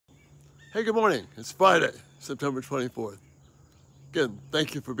Hey, good morning. It's Friday, September 24th. Again,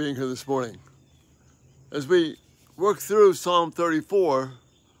 thank you for being here this morning. As we work through Psalm 34,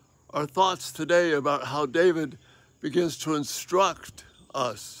 our thoughts today about how David begins to instruct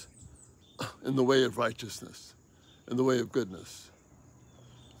us in the way of righteousness, in the way of goodness.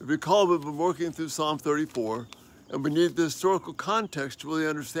 If you recall, we've been working through Psalm 34, and we need the historical context to really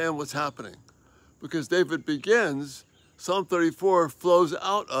understand what's happening. Because David begins, Psalm 34 flows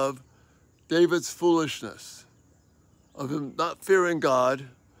out of David's foolishness, of him not fearing God,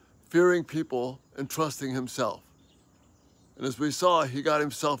 fearing people, and trusting himself. And as we saw, he got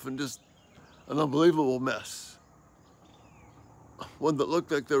himself in just an unbelievable mess, one that looked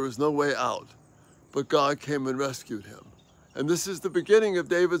like there was no way out, but God came and rescued him. And this is the beginning of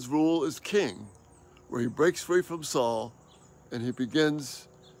David's rule as king, where he breaks free from Saul and he begins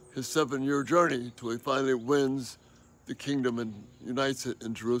his 7-year journey till he finally wins the kingdom and unites it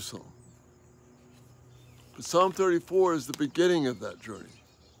in Jerusalem. But Psalm 34 is the beginning of that journey.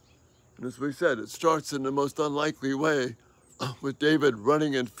 And as we said, it starts in the most unlikely way with David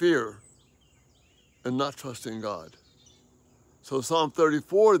running in fear and not trusting God. So Psalm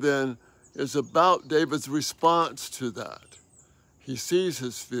 34 then is about David's response to that. He sees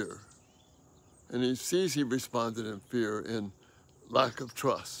his fear, and he sees he responded in fear, in lack of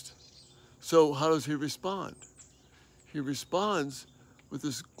trust. So how does he respond? He responds with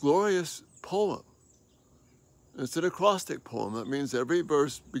this glorious poem. It's an acrostic poem. That means every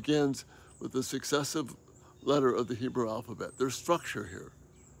verse begins with a successive letter of the Hebrew alphabet. There's structure here.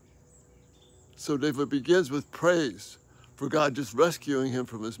 So David begins with praise for God just rescuing him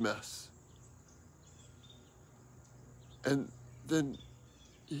from his mess. And then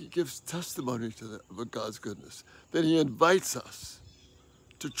he gives testimony to of God's goodness. Then he invites us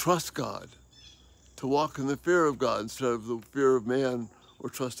to trust God, to walk in the fear of God instead of the fear of man or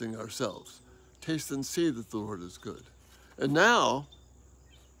trusting ourselves. Taste and see that the Lord is good. And now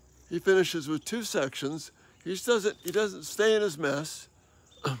he finishes with 2 sections. He doesn't stay in his mess.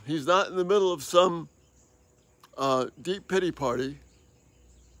 He's not in the middle of some deep pity party.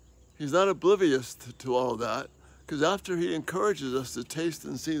 He's not oblivious to all of that, because after he encourages us to taste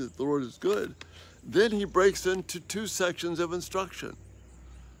and see that the Lord is good, then he breaks into 2 sections of instruction.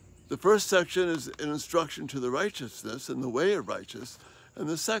 The first section is an instruction to the righteousness and the way of righteousness, and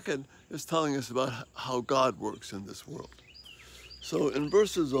the second is telling us about how God works in this world. So in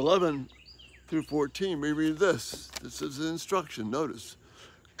verses 11 through 14, we read this. This is an instruction. Notice,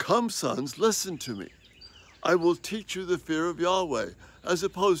 "Come, sons, listen to me. I will teach you the fear of Yahweh," as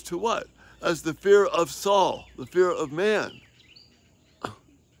opposed to what? As the fear of Saul, the fear of man.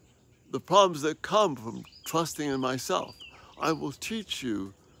 The problems that come from trusting in myself. I will teach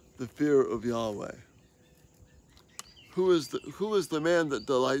you the fear of Yahweh. Who is the man that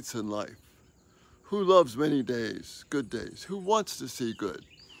delights in life? Who loves many days, good days? Who wants to see good?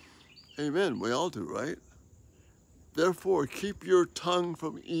 Amen, we all do, right? Therefore, keep your tongue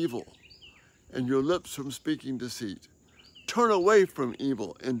from evil and your lips from speaking deceit. Turn away from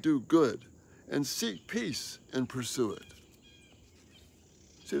evil and do good, and seek peace and pursue it.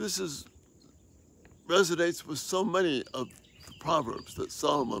 See, this resonates with so many of the Proverbs that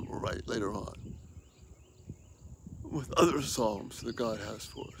Solomon will write later on, with other psalms that God has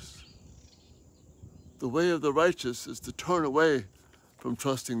for us. The way of the righteous is to turn away from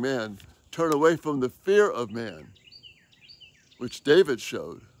trusting man, turn away from the fear of man, which David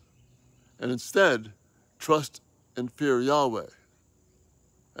showed, and instead trust and fear Yahweh.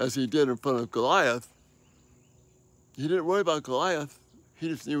 As he did in front of Goliath, he didn't worry about Goliath. He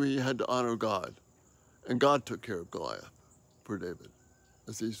just knew he had to honor God. And God took care of Goliath for David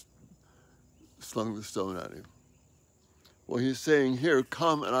as he slung the stone at him. Well, he's saying here,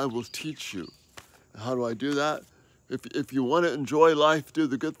 come and I will teach you. How do I do that? If you want to enjoy life, do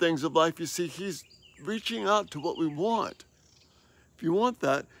the good things of life, you see, he's reaching out to what we want. If you want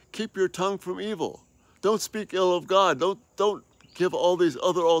that, keep your tongue from evil. Don't speak ill of God. Don't give all these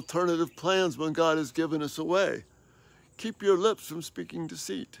other alternative plans when God has given us away. Keep your lips from speaking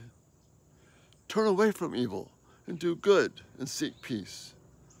deceit. Turn away from evil and do good and seek peace.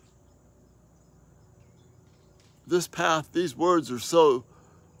 This path, these words are so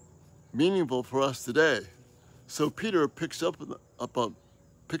meaningful for us today. So Peter picks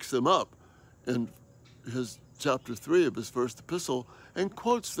them up in his chapter 3 of his first epistle and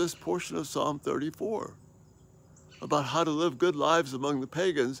quotes this portion of Psalm 34 about how to live good lives among the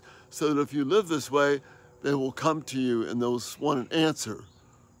pagans, so that if you live this way, they will come to you and they'll want an answer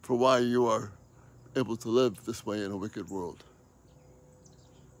for why you are able to live this way in a wicked world.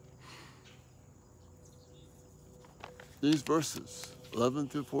 These verses, 11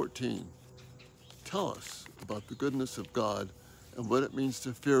 through 14, tell us about the goodness of God and what it means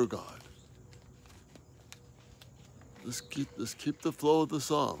to fear God. Let's keep the flow of the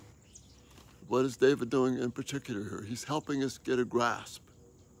psalm. What is David doing in particular here? He's helping us get a grasp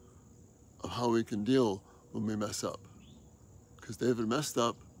of how we can deal when we mess up. Because David messed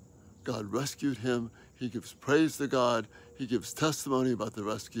up, God rescued him, he gives praise to God, he gives testimony about the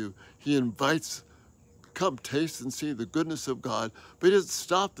rescue, he invites, come taste and see the goodness of God, but he doesn't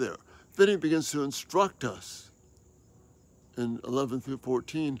stop there. Then he begins to instruct us in 11 through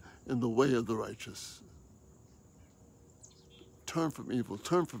 14 in the way of the righteous. Turn from evil,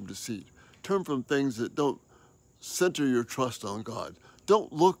 turn from deceit, turn from things that don't center your trust on God.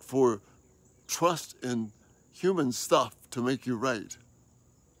 Don't look for trust in human stuff to make you right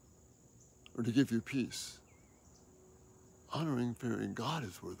or to give you peace. Honoring, fearing God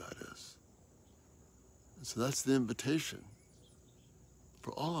is where that is. And so that's the invitation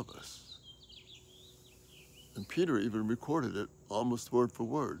for all of us. And Peter even recorded it almost word for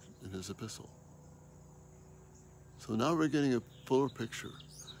word in his epistle. So now we're getting a fuller picture.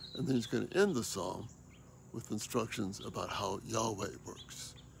 And then he's going to end the psalm with instructions about how Yahweh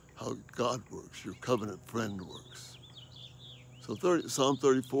works, how God works, your covenant friend works. So Psalm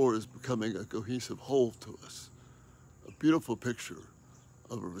 34 is becoming a cohesive whole to us, a beautiful picture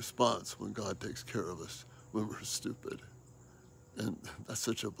of a response when God takes care of us when we're stupid. And that's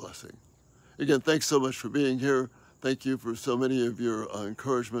such a blessing. Again, thanks so much for being here. Thank you for so many of your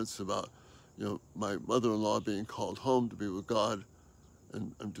encouragements about, my mother-in-law being called home to be with God.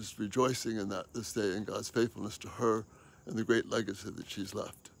 And I'm just rejoicing in that this day and God's faithfulness to her and the great legacy that she's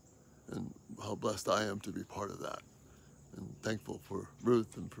left and how blessed I am to be part of that. And thankful for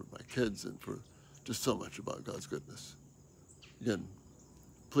Ruth and for my kids and for just so much about God's goodness. Again,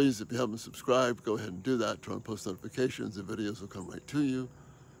 please, if you haven't subscribed, go ahead and do that. Turn on post notifications. The videos will come right to you.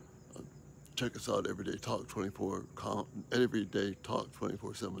 Check us out,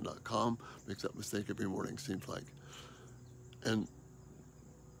 everydaytalk247.com. Makes that mistake every morning, seems like. And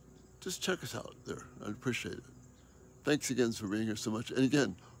just check us out there. I'd appreciate it. Thanks again for being here so much. And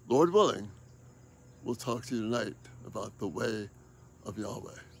again, Lord willing, we'll talk to you tonight about the way of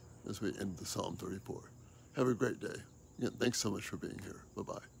Yahweh as we end the Psalm 34. Have a great day. Again, thanks so much for being here.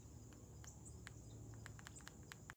 Bye-bye.